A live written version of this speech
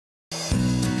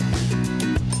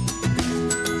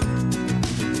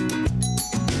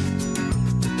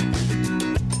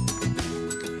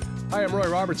I'm Roy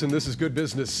Robertson. This is Good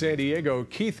Business San Diego.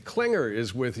 Keith Klinger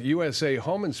is with USA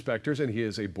Home Inspectors, and he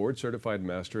is a board-certified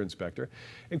master inspector.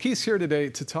 And Keith's here today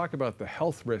to talk about the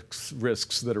health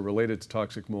risks that are related to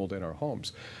toxic mold in our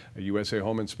homes. USA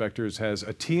Home Inspectors has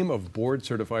a team of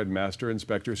board-certified master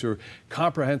inspectors who are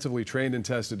comprehensively trained and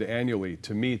tested annually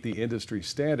to meet the industry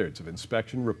standards of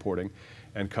inspection, reporting,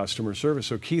 and customer service.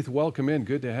 So Keith, welcome in.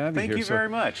 Good to have you here. Thank you very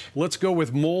much. Let's go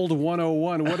with Mold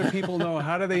 101. What do people know?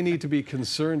 How do they need to be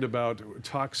concerned about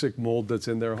toxic mold that's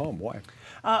in their home? Why?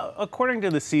 According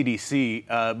to the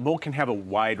CDC, mold can have a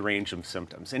wide range of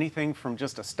symptoms. Anything from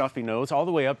just a stuffy nose all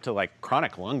the way up to like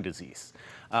chronic lung disease.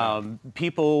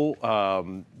 People,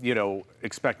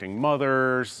 expecting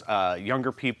mothers,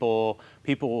 younger people,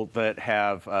 people that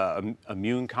have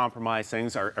immune compromised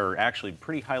things are actually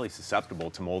pretty highly susceptible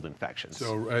to mold infections.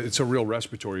 So it's a real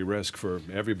respiratory risk for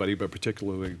everybody, but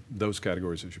particularly those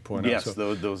categories, as you point out. Yes,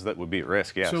 so, those that would be at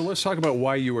risk, yes. So let's talk about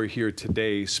why you are here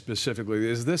today specifically.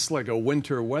 Is this like a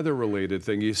winter weather-related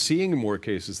thing? You're seeing more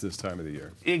cases this time of the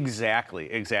year. Exactly.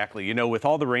 You know, with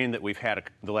all the rain that we've had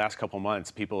the last couple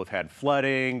months, people have had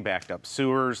flooding, backed up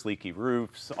sewers, leaky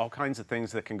roofs, all kinds of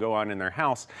things that can go on in their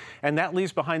house, and that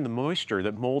leaves behind the moisture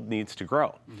that mold needs to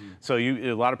grow. So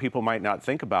a lot of people might not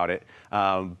think about it,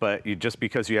 but just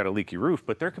because you had a leaky roof,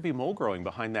 but there could be mold growing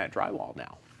behind that drywall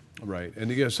now. Right,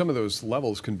 and some of those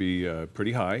levels can be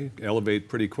pretty high, elevate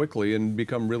pretty quickly, and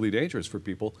become really dangerous for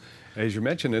people, as you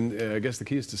mentioned, and I guess the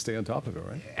key is to stay on top of it,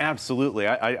 right? Absolutely.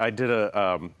 I did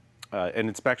an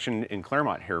inspection in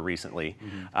Claremont here recently.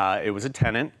 It was a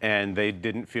tenant, and they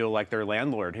didn't feel like their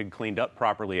landlord had cleaned up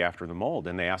properly after the mold,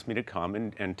 and they asked me to come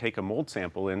and take a mold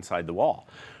sample inside the wall.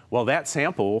 Well, that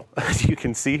sample, as you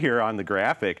can see here on the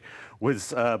graphic,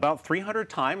 was about 300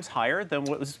 times higher than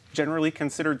what was generally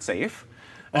considered safe.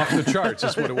 Off the charts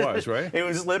is what it was, right? It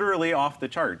was literally off the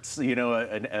charts. You know,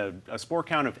 a spore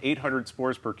count of 800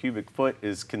 spores per cubic foot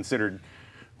is considered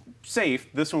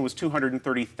safe. This one was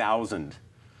 230,000.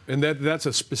 And that's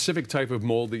a specific type of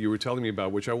mold that you were telling me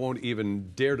about, which I won't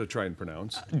even dare to try and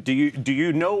pronounce. Do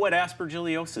you know what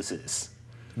aspergillosis is?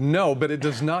 No, but it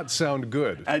does not sound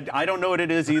good. I don't know what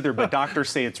it is either, but doctors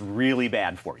say it's really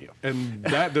bad for you. And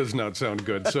that does not sound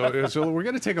good. So we're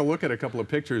going to take a look at a couple of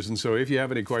pictures. And so if you have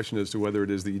any question as to whether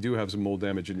it is that you do have some mold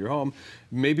damage in your home,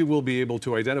 maybe we'll be able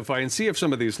to identify and see if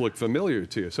some of these look familiar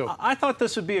to you. So I thought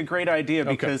this would be a great idea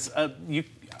because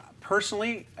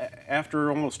personally, after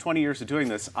almost 20 years of doing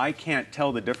this, I can't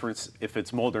tell the difference if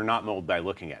it's mold or not mold by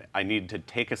looking at it. I need to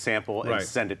take a sample and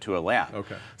send it to a lab.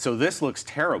 Okay. So this looks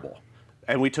terrible.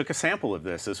 And we took a sample of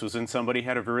this. This was in somebody who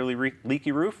had a really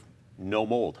leaky roof. No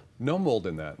mold. No mold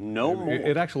in that. No mold.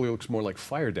 It actually looks more like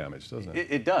fire damage, doesn't it?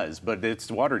 It does, but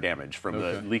it's water damage from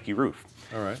the leaky roof.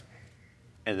 All right.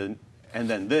 And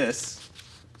then this.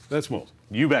 That's mold.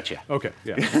 You betcha. Okay,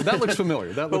 yeah. That looks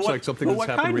familiar. That looks like something that's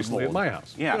happened recently at my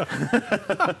house. Yeah.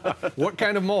 What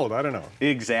kind of mold? I don't know.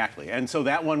 Exactly. And so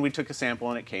that one, we took a sample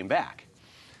and it came back.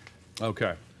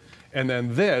 Okay. And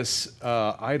then this,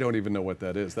 I don't even know what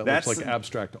that is. That looks like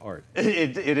abstract art.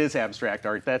 It is abstract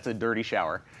art. That's a dirty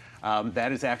shower.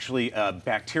 That is actually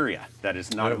bacteria. That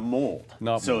is not a mold.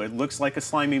 So it looks like a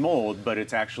slimy mold, but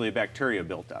it's actually a bacteria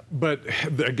built up. But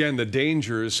again, the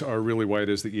dangers are really why it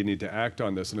is that you need to act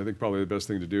on this. And I think probably the best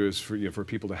thing to do is for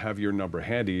people to have your number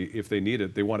handy. If they need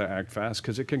it, they want to act fast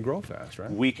because it can grow fast, right?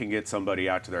 We can get somebody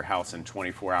out to their house in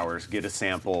 24 hours, get a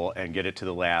sample, and get it to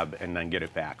the lab, and then get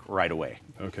it back right away.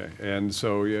 Okay. And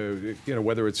so,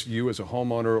 whether it's you as a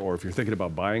homeowner or if you're thinking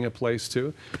about buying a place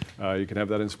too, you can have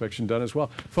that inspection done as well.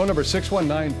 Phone number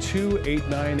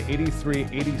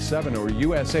 619-289-8387 or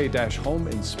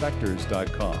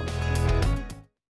usa-homeinspectors.com.